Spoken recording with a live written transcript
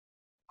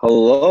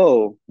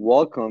Hello,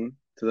 welcome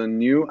to the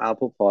new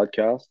Apple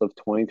podcast of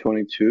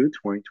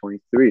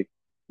 2022-2023.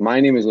 My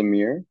name is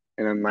Amir,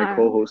 and my Um,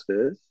 co-host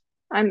is,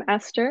 I'm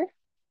Esther.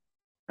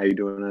 how you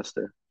doing,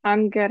 Esther?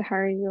 I'm good. How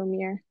are you,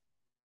 Amir?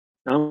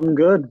 I'm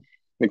good.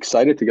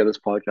 Excited to get this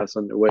podcast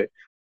underway.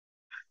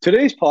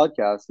 Today's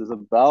podcast is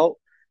about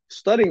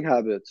studying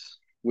habits.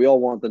 We all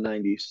want the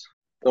 90s,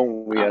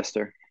 don't we, Uh,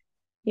 Esther?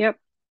 yep.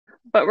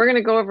 But we're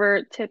gonna go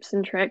over tips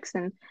and tricks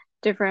and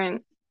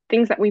different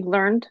things that we've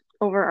learned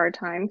over our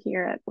time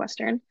here at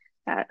Western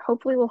that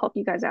hopefully will help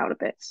you guys out a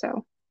bit.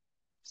 So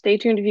stay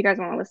tuned if you guys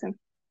want to listen.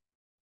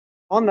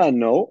 On that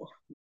note,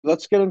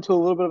 let's get into a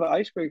little bit of an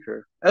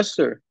icebreaker.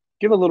 Esther,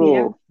 give a Yeah.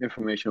 little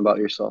information about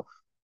yourself.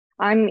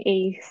 I'm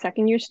a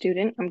second year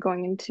student. I'm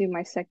going into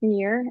my second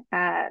year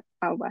at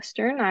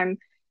Western. I'm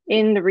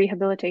in the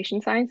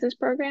rehabilitation sciences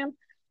program.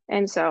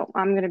 And so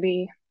I'm going to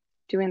be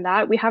doing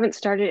that. We haven't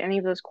started any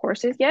of those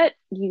courses yet.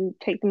 You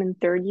take them in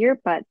third year,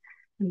 but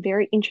I'm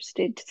very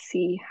interested to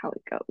see how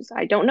it goes.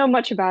 I don't know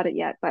much about it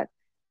yet, but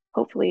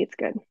hopefully it's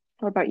good.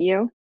 What about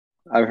you?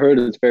 I've heard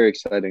it's very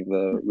exciting,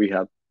 the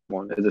rehab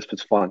one.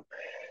 It's fun.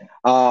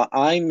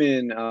 I'm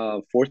in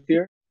fourth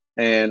year,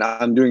 and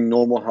I'm doing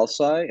normal health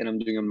sci, and I'm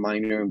doing a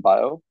minor in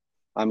bio.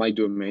 I might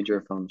do a major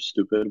if I'm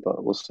stupid,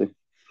 but we'll see.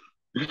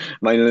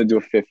 Might gonna do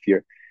a fifth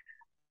year.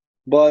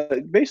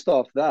 But based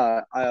off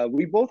that,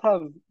 we both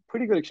have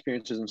pretty good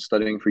experiences in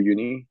studying for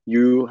uni.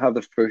 You have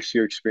the first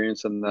year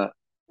experience in that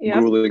Yep,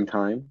 grueling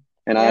time,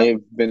 and yep.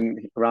 I've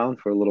been around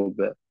for a little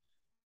bit.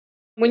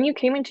 When you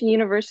came into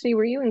university,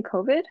 were you in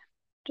COVID?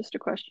 Just a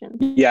question.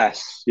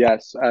 Yes,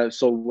 yes.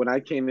 So when I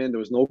came in, there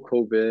was no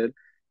COVID,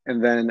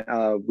 and then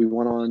we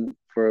went on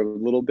for a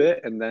little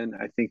bit, and then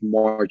I think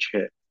March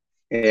hit,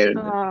 and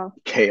Oh,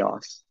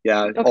 chaos.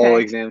 Yeah, all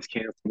okay. exams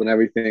canceled and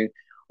everything.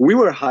 We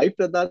were hyped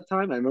at that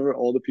time. I remember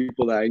all the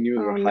people that I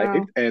knew Oh were hyped,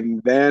 no.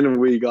 and then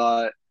we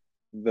got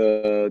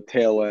the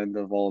tail end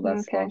of all that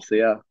Okay. stuff. So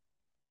yeah,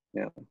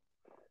 yeah.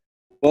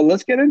 Well,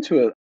 let's get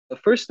into it. The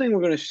first thing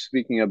we're going to be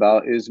speaking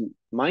about is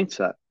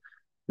mindset.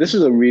 This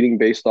is a reading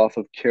based off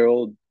of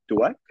Carol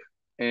Dweck.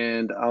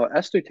 And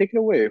Esther, take it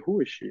away.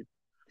 Who is she?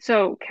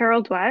 So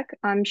Carol Dweck,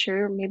 I'm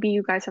sure maybe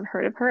you guys have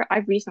heard of her.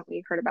 I've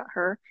recently heard about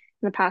her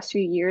in the past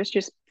few years,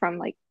 just from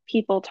like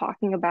people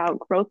talking about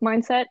growth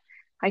mindset.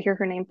 I hear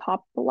her name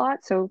pop up a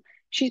lot. So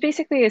she's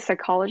basically a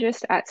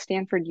psychologist at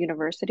Stanford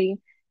University,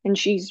 and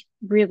she's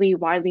really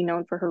widely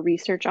known for her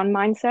research on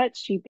mindset.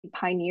 She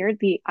pioneered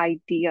the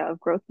idea of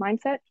growth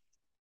mindset.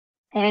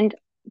 And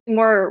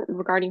more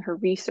regarding her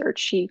research,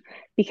 she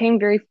became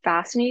very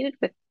fascinated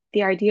with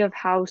the idea of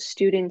how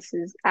students'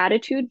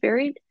 attitude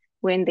varied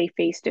when they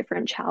face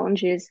different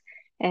challenges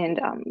and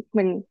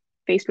when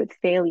faced with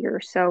failure.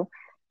 So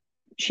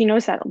she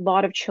knows that a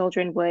lot of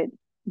children would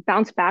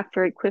bounce back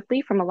very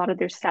quickly from a lot of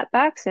their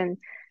setbacks. And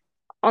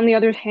on the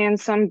other hand,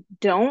 some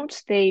don't.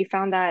 They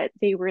found that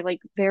they were like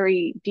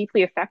very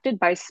deeply affected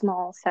by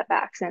small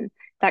setbacks, and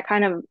that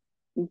kind of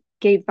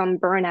gave them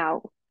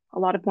burnout, a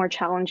lot of more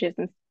challenges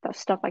and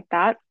stuff like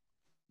that.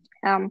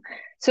 Um,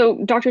 so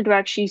Dr.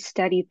 Dweck, she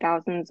studied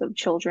thousands of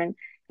children,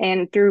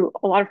 and through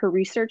a lot of her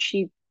research,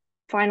 she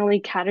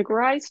finally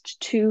categorized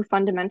two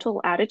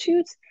fundamental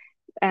attitudes,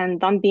 and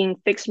them being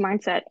fixed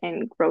mindset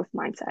and growth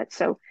mindset.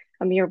 So,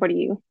 Amir, what do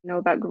you know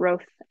about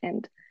growth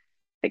and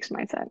fixed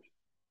mindset?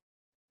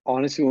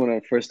 Honestly, when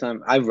I first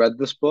time I read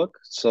this book,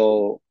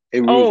 so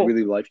it was Oh,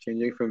 really life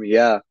changing for me.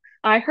 Yeah,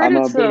 I heard I'm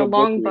a it's bit of a a book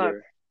long book.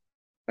 reader.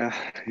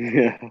 Yeah.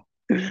 Yeah.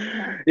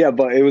 Yeah,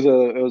 but it was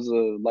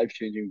a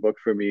life-changing book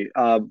for me.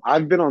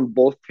 I've been on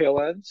both tail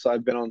ends. So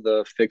I've been on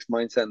the fixed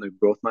mindset and the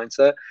growth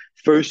mindset.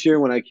 First year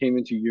when I came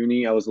into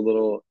uni, I was a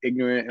little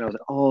ignorant and I was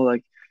like, oh,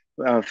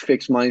 like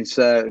fixed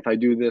mindset. If I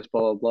do this,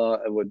 blah blah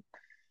blah,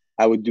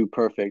 I would do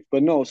perfect.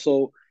 But no,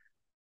 so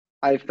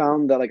I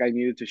found that like I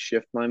needed to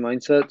shift my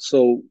mindset.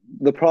 So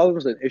the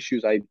problems and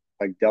issues I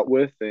like dealt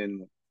with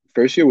in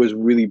first year was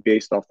really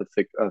based off the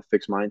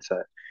fixed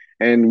mindset.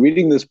 And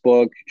reading this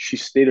book, she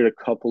stated a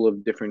couple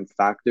of different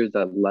factors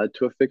that led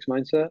to a fixed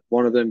mindset.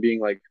 One of them being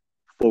like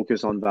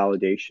focus on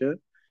validation.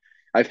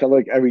 I felt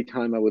like every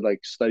time I would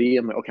like study,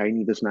 I'm like, okay, I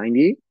need this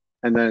 90.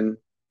 And then,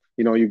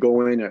 you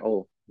go in and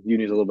oh,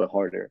 uni's a little bit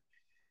harder.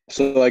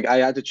 So like I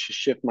had to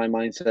shift my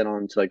mindset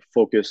on to like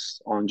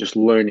focus on just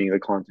learning the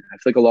content. I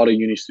feel like a lot of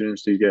uni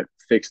students do get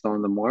fixed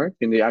on the mark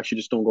and they actually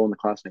just don't go in the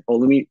class and oh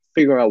let me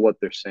figure out what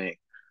they're saying.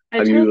 I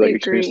Have you totally like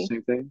experienced agree. the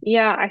same thing?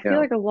 Yeah, I feel Yeah,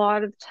 like a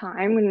lot of the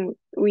time when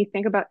we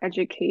think about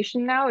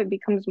education now, it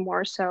becomes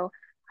more so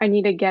I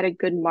need to get a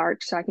good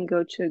mark so I can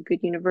go to a good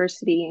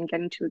university and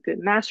get into a good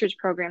master's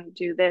program to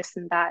do this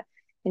and that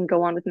and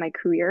go on with my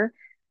career.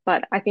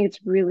 But I think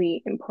it's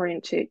really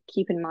important to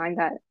keep in mind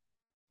that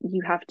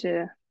you have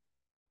to,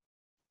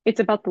 it's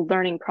about the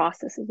learning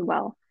process as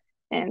well.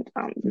 And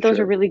for those are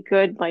sure. really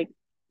good, like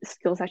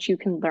skills that you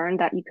can learn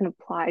that you can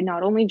apply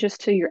not only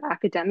just to your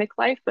academic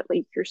life, but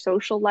like your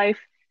social life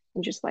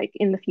and just like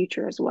in the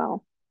future as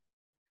well.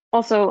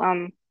 Also,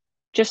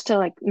 just to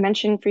like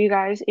mention for you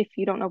guys, if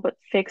you don't know what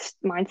fixed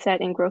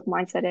mindset and growth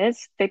mindset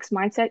is, fixed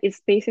mindset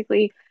is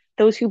basically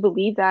those who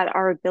believe that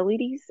our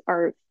abilities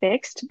are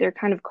fixed, they're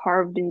kind of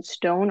carved in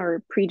stone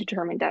or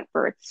predetermined at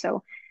birth.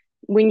 So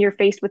when you're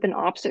faced with an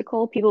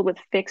obstacle, people with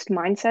fixed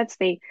mindsets,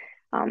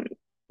 um,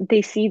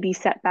 they see these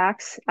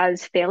setbacks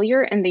as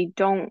failure and they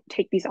don't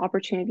take these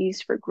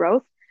opportunities for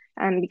growth,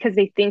 because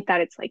they think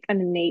that it's like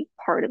an innate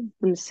part of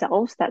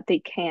themselves that they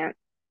can't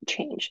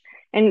change.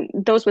 And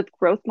those with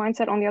growth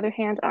mindset, on the other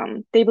hand,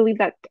 they believe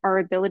that our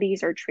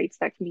abilities are traits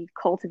that can be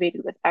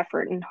cultivated with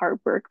effort and hard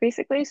work,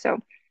 basically. So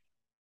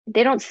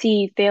they don't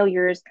see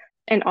failures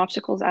and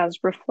obstacles as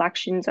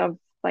reflections of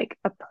like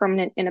a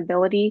permanent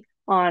inability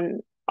on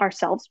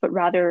ourselves, but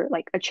rather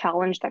like a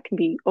challenge that can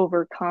be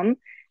overcome.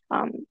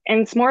 And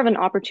it's more of an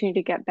opportunity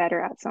to get better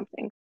at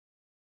something.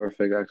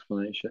 Perfect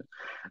explanation.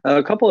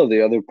 A couple of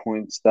the other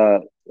points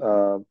that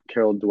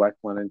Carol Dweck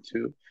went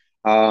into.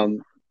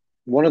 Um,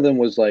 One of them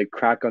was like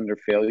crack under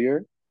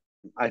failure.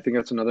 I think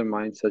that's another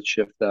mindset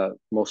shift that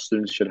most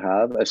students should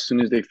have. As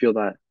soon as they feel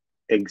that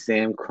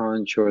exam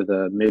crunch or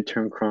the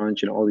midterm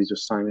crunch and all these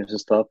assignments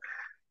and stuff,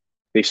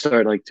 they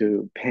start like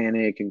to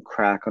panic and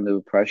crack under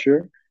the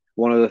pressure.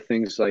 One of the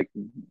things like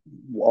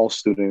all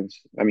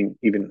students, I mean,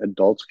 even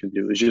adults can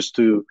do is just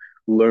to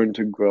learn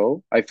to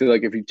grow. I feel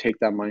like if you take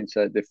that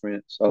mindset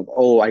difference of,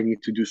 oh, I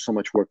need to do so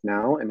much work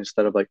now, and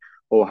instead of like,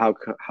 oh, how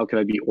can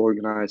I be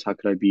organized? How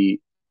can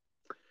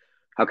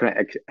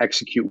I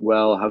execute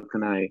well? How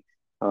can I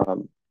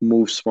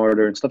move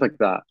smarter and stuff like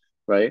that,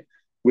 right?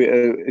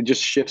 It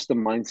just shifts the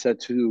mindset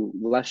to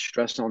less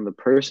stress on the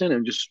person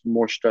and just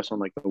more stress on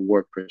like the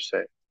work per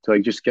se. To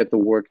like just get the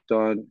work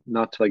done,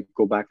 not to like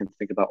go back and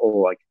think about, oh,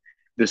 like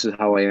this is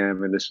how I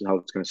am and this is how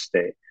it's gonna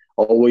stay.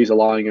 Always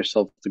allowing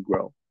yourself to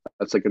grow.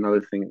 That's like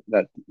another thing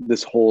that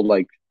this whole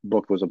like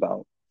book was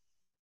about.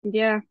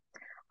 Yeah,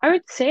 I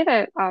would say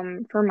that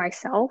for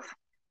myself,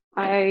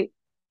 I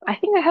I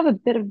think I have a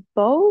bit of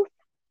both.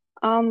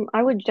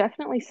 I would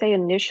definitely say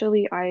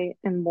initially I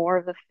am more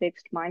of a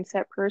fixed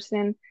mindset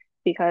person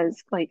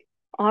because, like,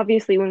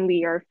 obviously, when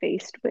we are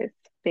faced with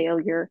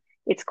failure,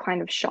 it's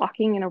kind of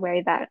shocking in a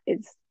way that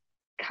is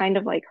kind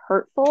of like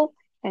hurtful.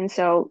 And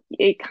so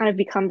it kind of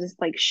becomes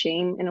like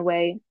shame in a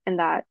way, and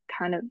that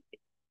kind of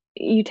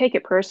you take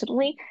it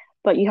personally,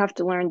 but you have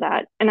to learn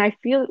that. And I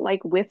feel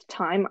like with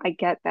time, I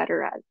get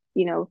better at,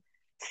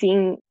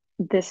 seeing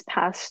this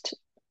past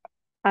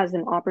as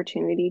an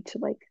opportunity to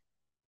like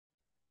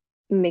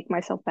make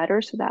myself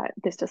better so that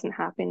this doesn't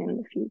happen in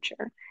the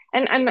future.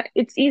 And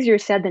it's easier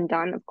said than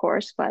done, of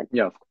course, but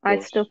Yeah, of I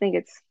still course. think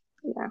it's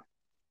yeah.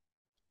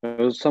 There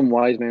was some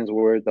wise man's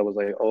word that was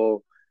like,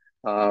 "Oh,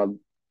 um,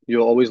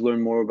 you'll always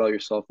learn more about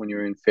yourself when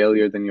you're in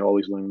failure than you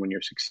always learn when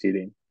you're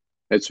succeeding."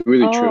 It's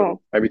really true.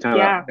 Oh,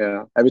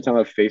 yeah. Every time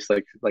I face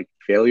like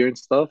failure and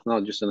stuff,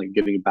 not just in like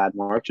getting bad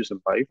marks, just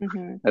in life,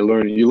 Hmm.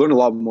 you learn a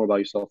lot more about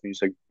yourself, and you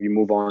just like you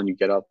move on, you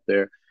get up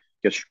there,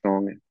 get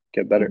strong, and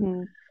get better.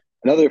 Hmm.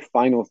 Another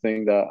final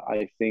thing that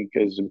I think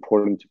is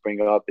important to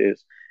bring up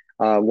is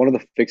one of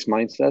the fixed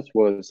mindsets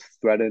was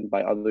threatened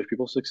by other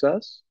people's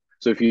success.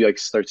 So if you like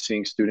start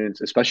seeing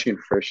students, especially in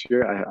first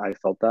year, I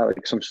felt that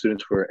like some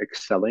students were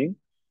excelling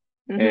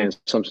Hmm. and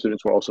some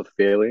students were also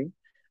failing.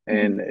 Hmm.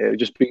 And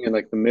just being in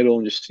like the middle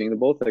and just seeing the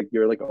both, like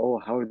you're like, oh,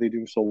 how are they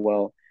doing so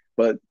well?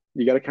 But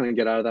you got to kind of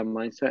get out of that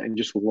mindset and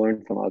just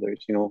learn from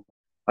others. You know,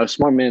 a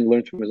smart man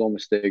learns from his own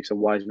mistakes. A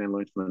wise man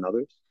learns from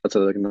another's. That's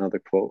like another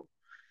quote.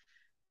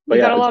 But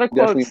You got yeah, a it's lot of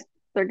definitely quotes.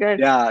 They're good.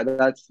 yeah,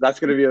 that's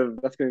gonna be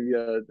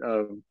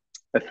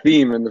a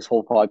theme in this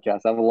whole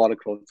podcast. I have a lot of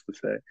quotes to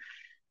say,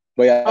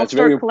 but yeah, I'll it's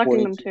very start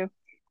collecting important them too.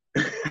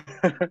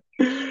 to,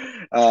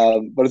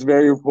 but it's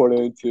very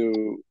important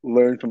to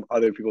learn from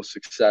other people's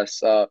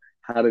success.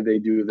 How did they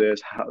do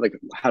this?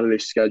 How do they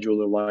schedule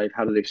their life?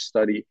 How do they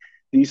study?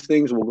 These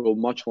things will go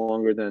much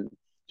longer than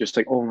just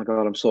like, oh my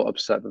God, I'm so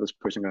upset that this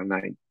person got a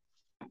 9.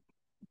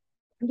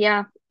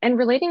 Yeah. And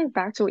relating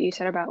back to what you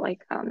said about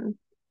like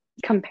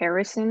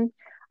comparison,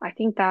 I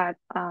think that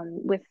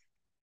with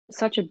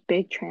such a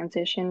big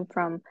transition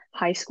from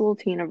high school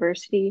to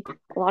university,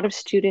 a lot of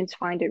students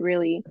find it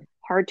really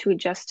hard to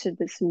adjust to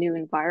this new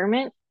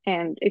environment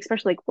and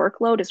especially like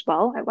workload as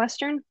well at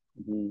Western.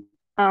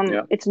 Mm-hmm.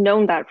 Yeah. It's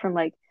known that from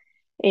like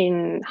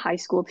in high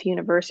school to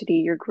university,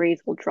 your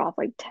grades will drop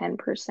like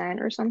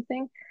 10% or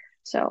something.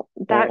 So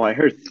Oh, I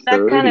heard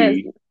that kind of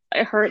 30.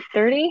 it hurt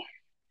 30.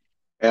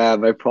 Yeah,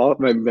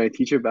 my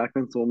teacher back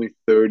then told me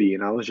 30,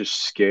 and I was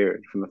just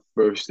scared from the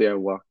first day I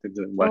walked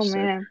into Oh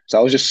Western. man. So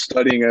I was just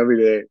studying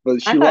every day.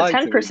 But I she thought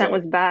lied to me 10% though.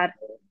 was bad.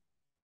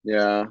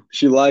 Yeah,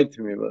 she lied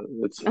to me, but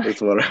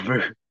it's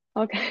whatever.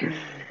 Okay.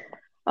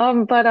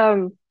 But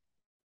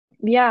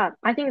yeah,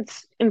 I think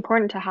it's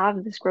important to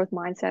have this growth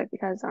mindset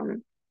because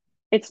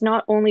it's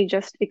not only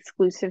just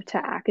exclusive to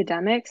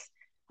academics.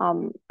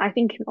 I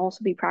think can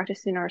also be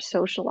practiced in our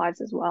social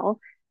lives as well.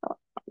 Uh,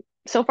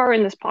 So far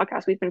in this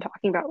podcast, we've been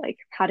talking about like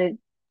how to,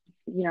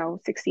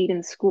 succeed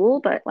in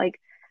school, but like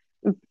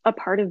a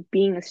part of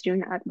being a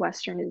student at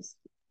Western is,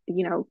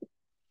 you know,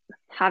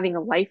 having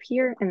a life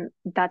here, and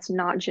that's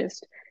not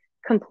just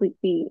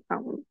completely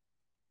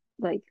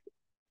like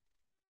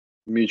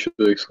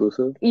Mutually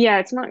exclusive. yeah,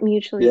 it's not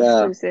mutually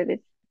Yeah, exclusive.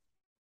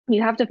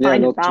 You have to Yeah,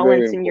 find no, it's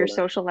very balance in your important.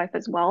 social life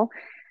as well.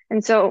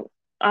 And so,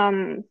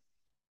 um,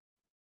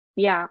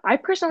 yeah, I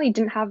personally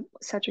didn't have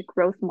such a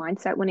growth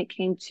mindset when it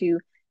came to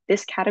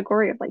this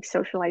category of like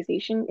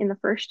socialization in the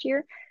first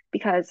year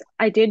because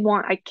I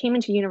came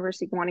into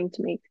university wanting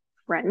to make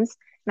friends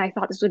and I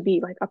thought this would be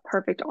like a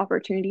perfect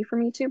opportunity for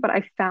me to, but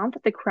I found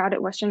that the crowd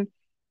at Western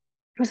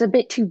was a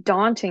bit too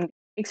daunting,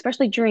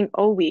 especially during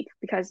O week,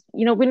 because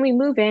when we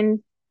move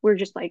in, we're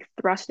just like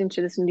thrust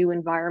into this new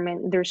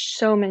environment. There's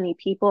so many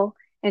people,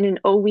 and in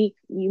O week,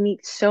 you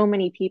meet so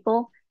many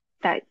people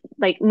that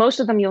like most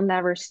of them you'll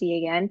never see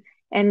again.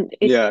 And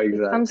it Yeah,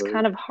 becomes exactly.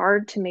 kind of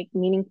hard to make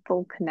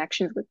meaningful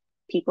connections with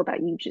people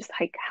that you just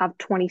like have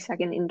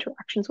 20-second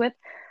interactions with.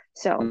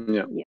 So,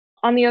 Yeah. yeah.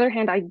 On the other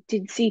hand, I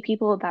did see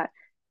people that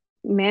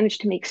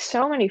managed to make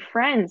so many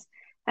friends.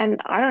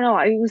 And I don't know,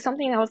 it was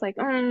something I was like,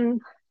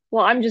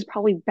 well, I'm just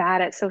probably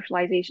bad at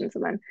socialization. So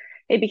then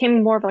it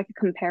became more of like a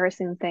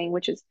comparison thing,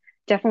 which is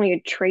definitely a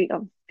trait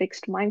of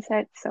fixed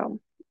mindset. So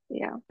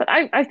yeah, but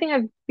I think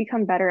I've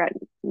become better at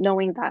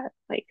knowing that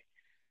like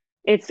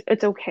it's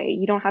okay.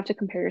 You don't have to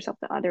compare yourself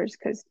to others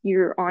because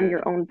you're on Yeah.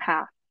 your own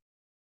path.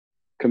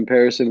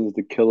 Comparison is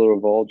the killer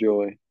of all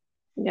joy.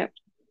 Yep.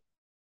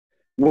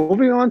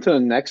 Moving on to the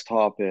next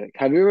topic.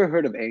 Have you ever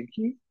heard of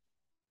Anki?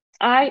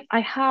 I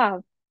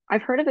have.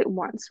 I've heard of it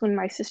once when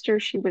my sister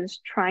she was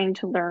trying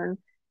to learn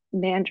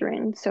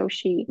Mandarin, so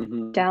she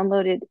Hmm.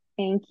 downloaded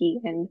Anki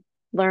and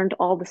learned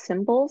all the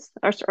symbols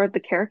or the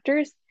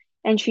characters,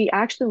 and she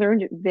actually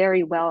learned it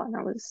very well.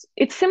 And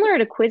it's similar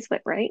to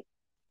Quizlet, right?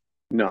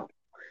 No.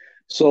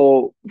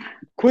 So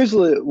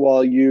Quizlet,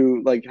 while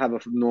you like have a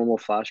normal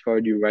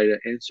flashcard, you write an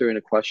answer and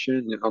a question,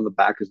 and on the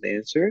back is the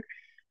answer.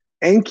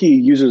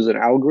 Anki uses an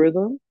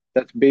algorithm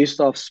that's based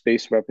off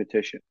spaced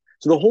repetition.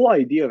 So the whole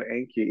idea of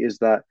Anki is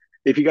that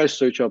if you guys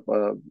search up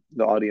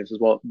the audience as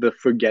well, the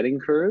forgetting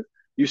curve,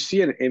 you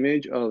see an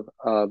image of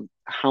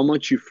how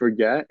much you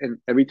forget, and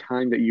every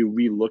time that you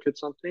re-look at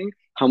something,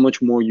 how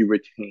much more you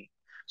retain.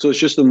 So it's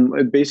just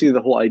basically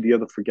the whole idea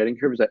of the forgetting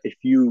curve is that if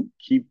you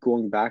keep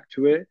going back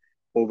to it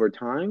over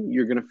time,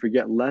 you're going to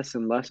forget less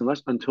and less and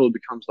less until it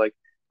becomes like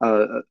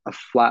a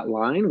flat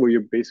line where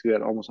you're basically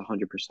at almost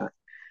 100%.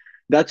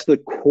 That's the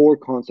core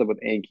concept of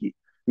Anki.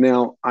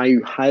 Now, I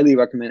highly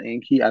recommend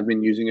Anki. I've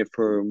been using it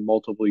for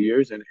multiple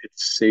years and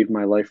it's saved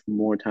my life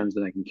more times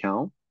than I can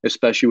count,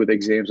 especially with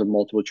exams of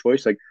multiple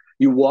choice. Like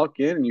you walk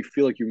in and you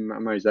feel like you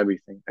memorized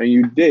everything, and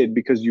you did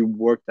because you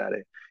worked at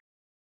it.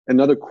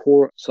 Another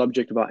core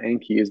subject about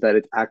Anki is that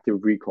it's active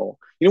recall.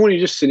 When you're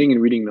just sitting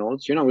and reading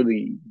notes, you're not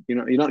really,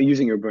 you're not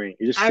using your brain.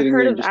 You're just I've sitting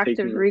heard there and of just active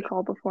taking it in.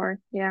 recall before.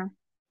 Yeah.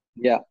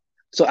 Yeah.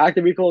 So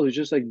active recall is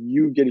just like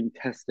you getting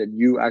tested,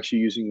 you actually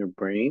using your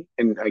brain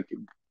and like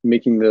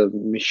making the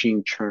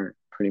machine churn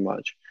pretty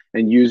much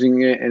and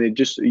using it, and it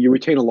just you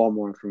retain a lot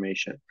more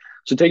information.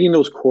 So taking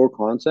those core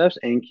concepts,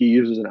 Anki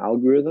uses an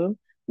algorithm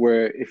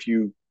where if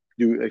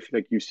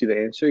like you see the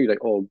answer, you're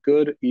like, oh,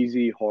 good,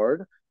 easy,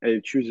 hard, and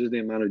it chooses the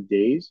amount of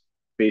days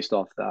based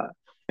off that.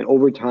 And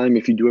over time,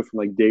 if you do it from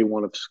like day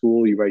one of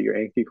school, you write your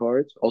Anki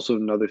cards. Also,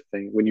 another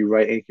thing, when you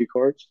write Anki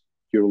cards,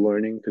 you're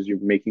learning because you're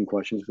making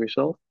questions for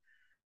yourself.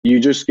 You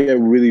just get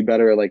really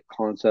better at like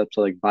concepts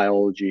of like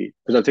biology,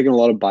 because I've taken a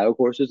lot of bio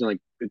courses and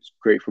like it's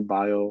great for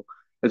bio.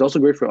 It's also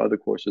great for other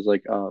courses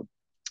like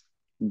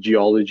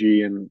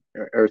geology and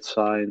earth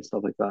science,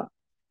 stuff like that.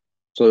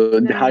 So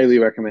I highly Nice.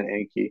 recommend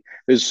Anki.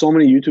 There's so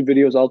many YouTube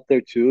videos out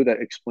there too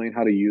that explain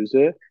how to use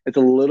it. It's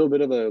a little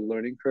bit of a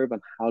learning curve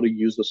on how to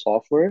use the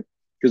software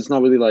because it's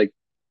not really like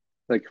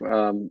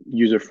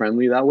user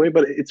friendly that way,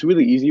 but it's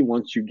really easy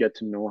once you get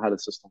to know how the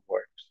system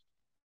works.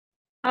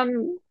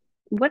 Um,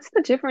 what's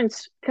the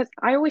difference? Because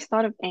I always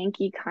thought of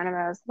Anki kind of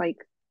as like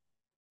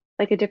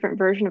a different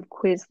version of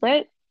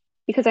Quizlet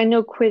because I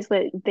know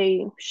Quizlet,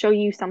 they show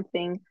you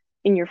something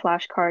in your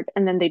flashcard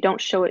and then they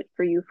don't show it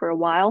for you for a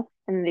while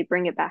and then they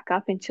bring it back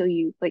up until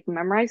you like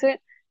memorize it.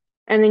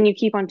 And then you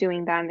keep on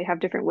doing that and they have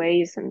different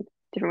ways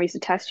to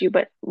test you.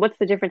 But what's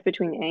the difference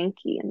between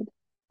Anki and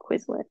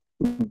Quizlet?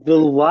 The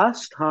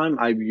last time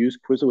I've used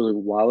Quizlet was a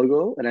while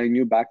ago, and I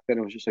knew back then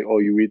it was just like, oh,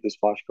 you read this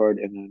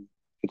flashcard and then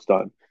it's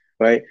done,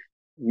 right?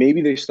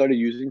 Maybe they started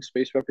using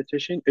spaced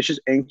repetition. It's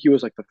just Enki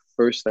was like the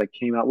first that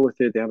came out with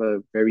it. They have a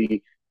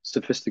very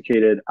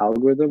sophisticated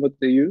algorithm that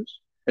they use.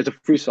 It's a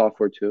free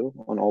software too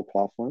on all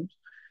platforms.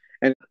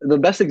 And the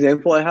best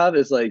example I have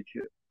is like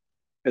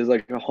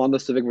a Honda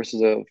Civic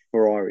versus a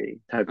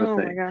Ferrari type of Oh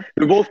my thing. God.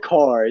 They're both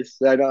cars.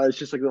 I know it's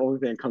just like the only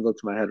thing that comes up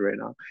to my head right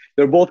now.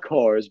 They're both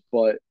cars,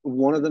 but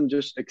one of them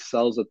just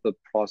excels at the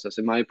process.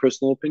 In my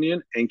personal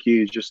opinion,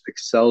 Enki just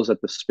excels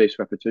at the space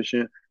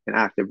repetition and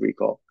active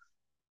recall.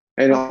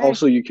 And Okay.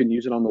 also, you can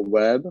use it on the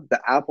web. The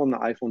app on the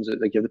iPhones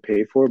that like you have to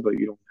pay for, but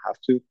you don't have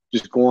to.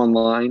 Just go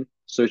online,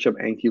 search up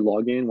Enki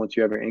login. Once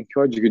you have your Enki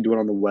cards, you can do it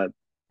on the web,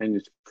 and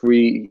it's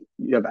free.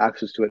 You have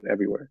access to it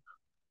everywhere.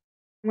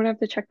 I'm gonna have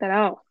to check that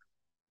out.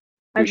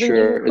 For I've been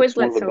using sure, it's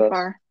one Quizlet of the so best.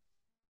 far.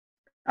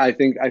 I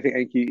think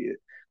Anki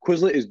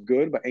Quizlet is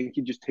good, but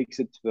Anki just takes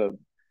it to the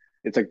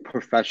it's like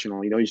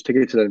professional. You just take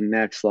it to the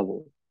next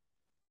level.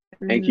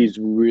 Mm. Anki's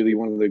really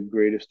one of the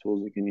greatest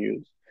tools you can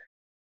use.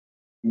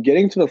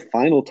 Getting to the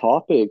final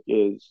topic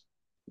is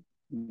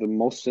the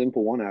most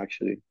simple one,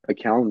 actually, a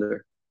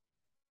calendar.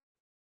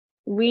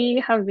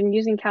 We have been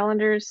using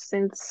calendars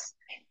since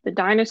the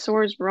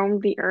dinosaurs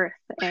roamed the earth,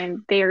 and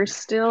they are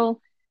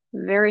still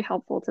very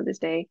helpful to this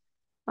day.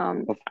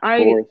 Of I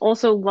course.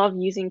 also love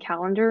using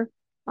calendar.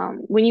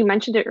 When you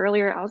mentioned it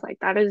earlier, I was like,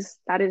 that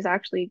is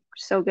actually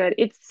so good.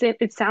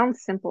 It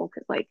sounds simple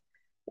because like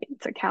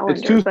it's a It's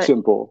calendar, too but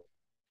simple.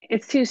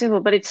 it's too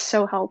simple, but it's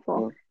so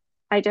helpful. Uh,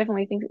 I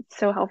definitely think it's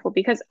so helpful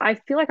because I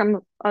feel like I'm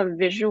a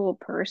visual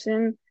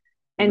person,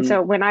 and mhm.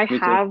 so when I Me too.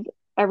 have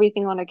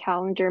everything on a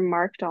calendar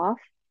marked off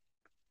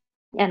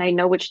and I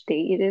know which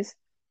date it is,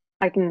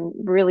 I can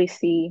really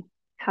see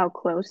how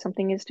close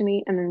something is to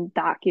me, and then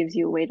that gives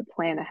you a way to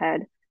plan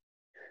ahead.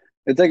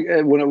 It's like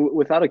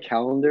without a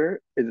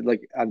calendar, it's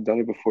like I've done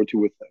it before too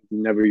with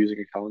never using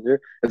a calendar.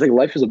 It's like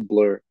life is a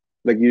blur.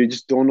 Like you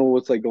just don't know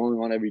what's like going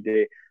on every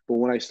day. But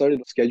when I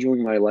started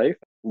scheduling my life,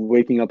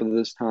 waking up at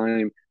this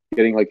time,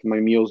 getting like my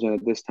meals in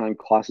at this time,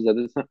 classes at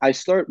this time, I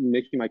start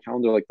making my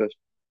calendar like this.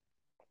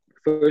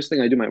 First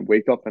thing I do, I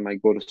wake up and I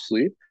go to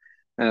sleep.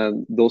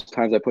 And those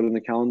times I put in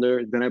the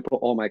calendar. Then I put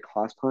all my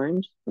class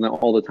times and then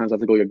all the times I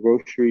have to go get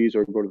groceries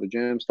or go to the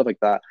gym, stuff like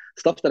that.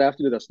 Stuff that I have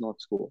to do that's not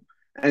school.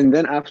 And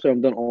then after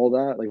I'm done all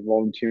that, like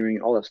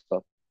volunteering, all that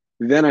stuff,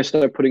 then I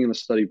start putting in the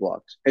study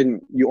blocks.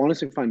 And you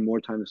honestly find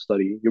more time to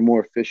study. You're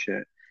more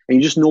efficient. And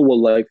you just know what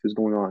life is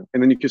going on.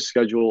 And then you can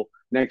schedule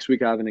next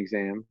week I have an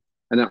exam.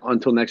 And then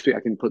until next week I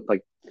can put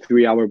like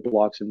 3 hour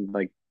blocks in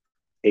like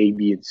A,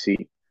 B, and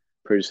C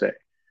per se.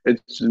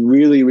 It's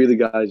really, really,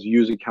 guys,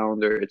 use a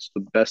calendar. It's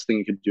the best thing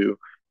you could do.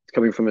 It's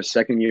coming from a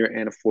second year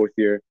and a fourth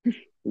year.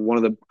 One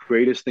of the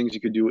greatest things you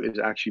could do is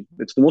actually,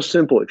 it's the most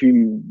simple. If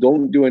you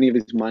don't do any of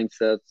these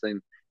mindsets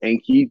and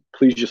Anki,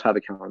 please just have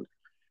a calendar.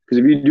 Because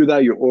if you do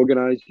that, you're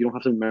organized. You don't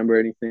have to remember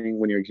anything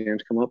when your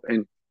exams come up,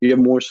 and you have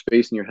more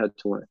space in your head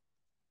to learn.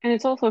 And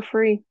it's also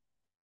free.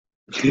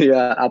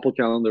 Yeah, Apple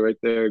Calendar right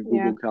there, Yeah.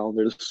 Google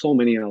Calendar. There's so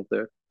many out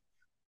there.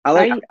 I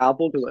like I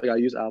Apple because like, I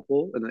use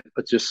Apple, and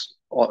it's just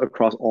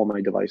across all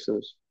my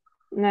devices.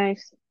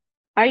 Nice.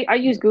 I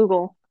use Yeah.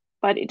 Google,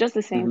 but it does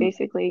the same Hmm.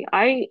 basically.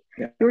 I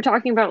Yeah. You were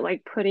talking about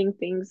like putting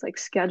things like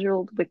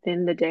scheduled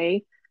within the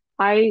day.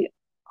 I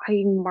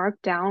I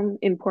mark down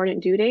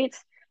important due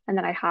dates and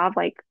then I have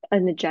like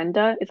an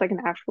agenda. It's like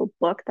an actual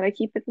book that I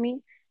keep with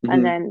me. And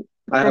Hmm. then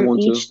I have from one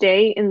each too.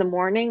 day in the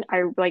morning,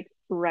 I like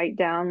write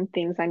down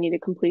things I need to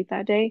complete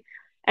that day.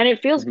 And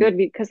it feels Hmm. good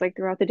because like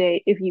throughout the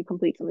day, if you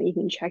complete something, you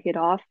can check it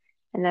off.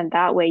 And then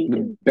that way you The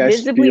can best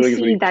visibly feeling is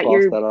when see you that cross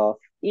you're that off.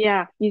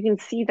 yeah, you can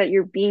see that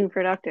you're being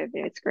productive.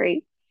 It's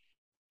great.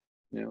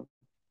 You know,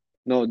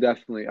 no,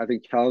 definitely. I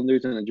think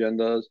calendars and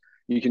agendas.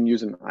 You can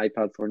use an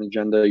iPad for an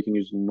agenda. You can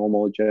use a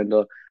normal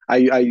agenda.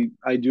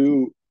 I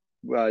do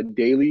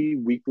daily,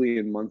 weekly,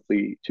 and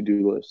monthly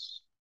to-do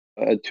lists.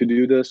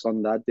 To-do this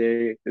on that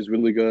day is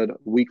really good.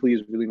 Weekly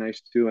is really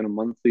nice too, and a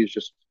monthly is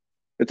just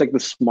it's like the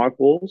SMART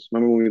goals.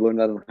 Remember when we learned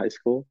that in high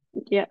school?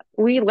 Yeah,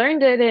 we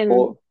learned it in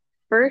Oh,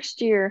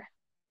 first year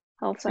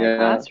health sci yeah,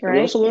 class, and we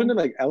right? also Yeah. learned in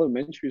like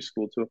elementary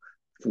school too.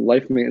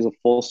 Life is a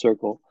full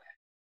circle.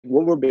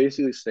 What we're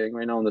basically saying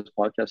right now on this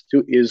podcast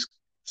too is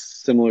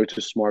similar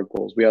to SMART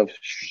goals. We have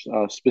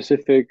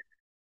specific,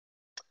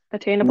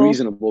 Attainable.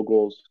 reasonable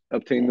goals, Yeah.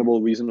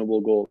 obtainable, reasonable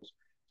goals.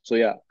 So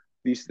yeah,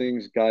 these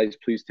things, guys,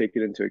 please take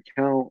it into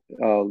account.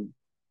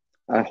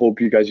 I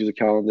hope you guys use a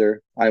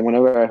calendar.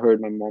 Whenever I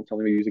heard my mom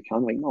telling me to use a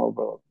calendar, I'm like, no,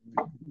 bro,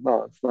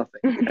 no, it's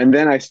nothing. And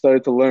then I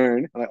started to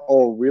learn, I'm like,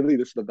 oh, really?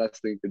 This is the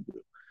best thing to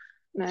do.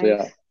 So yeah,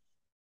 Nice.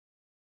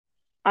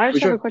 I for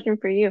just have a sure. question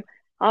for you.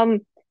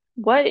 Um,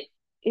 what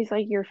is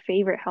like your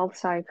favorite health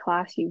sci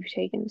class you've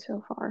taken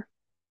so far?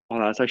 Oh,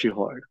 that's actually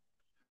hard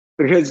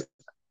because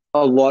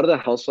a lot of the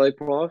health sci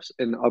profs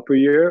in the upper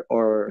year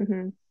are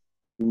Hmm.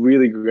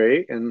 really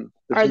great. And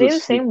this Are is a they the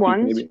sneak same peek,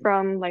 ones maybe.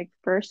 from like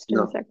first and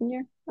No. second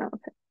year? Oh,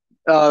 okay.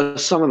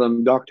 Some of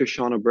them, Dr.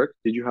 Shauna Burke,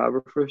 did you have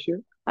her first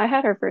year? I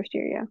had her first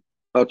year, yeah.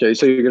 Okay,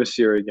 so you're gonna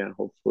see her again,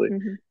 hopefully.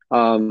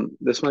 Hmm.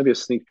 This might be a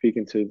sneak peek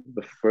into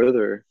the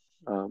further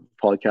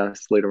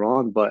podcast later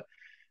on, but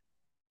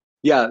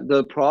yeah,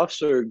 the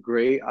profs are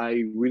great.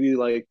 I really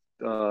like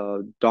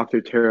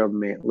Dr. Tara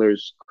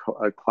Mantler's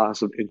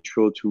class of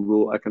Intro to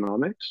Rural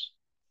Economics.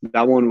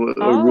 That one was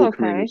Oh, Rural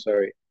Community, okay.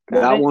 sorry.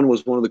 Got That it. one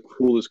was one of the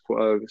coolest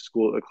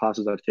school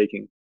classes I've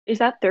taken. Is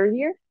that third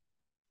year?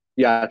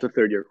 Yeah, it's a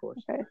third year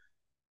course. Okay.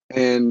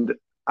 And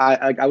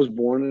I was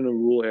born in a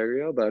rural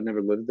area, but I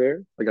never lived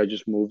there. Like I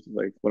just moved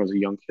like when I was a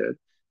young kid,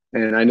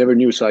 and I never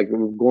knew. So like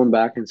going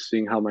back and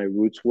seeing how my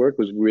roots work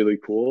was really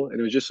cool, and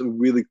it was just a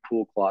really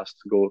cool class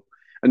to go.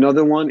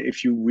 Another one,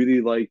 if you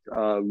really like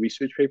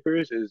research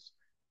papers, is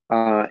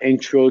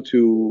Intro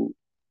to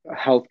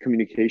Health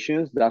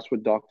Communications. That's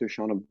what Dr.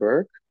 Shauna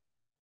Burke.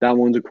 That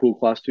one's a cool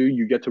class too.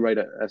 You get to write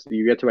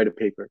a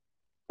paper,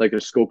 like a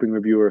scoping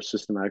review or a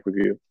systematic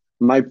review.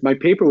 My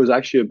paper was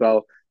actually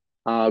about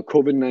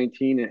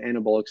COVID-19 and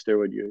anabolic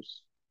steroid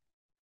use.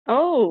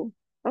 Oh,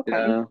 okay.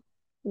 Yeah.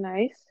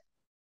 Nice.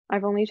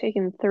 I've only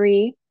taken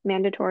three.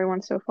 mandatory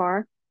ones so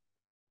far.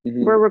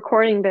 We're Hmm.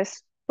 recording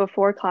this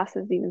before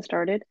classes even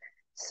started,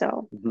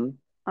 so Hmm.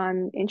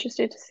 I'm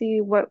interested to see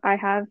what I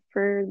have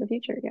for the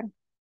future. Yeah.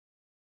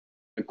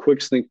 A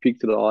quick sneak peek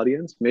to the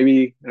audience.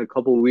 Maybe in a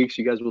couple of weeks,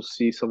 you guys will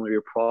see some of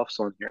your profs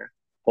on here.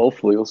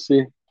 Hopefully, you'll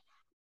see.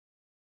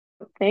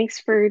 Thanks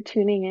for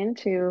tuning in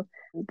to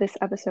this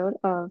episode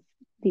of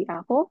The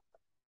Apple.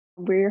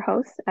 We're your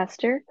hosts,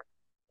 Esther,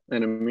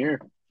 And Amir,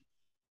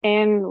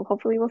 and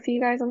hopefully we'll see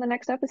you guys on the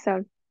next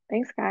episode.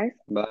 Thanks, guys.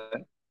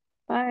 bye.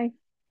 Bye.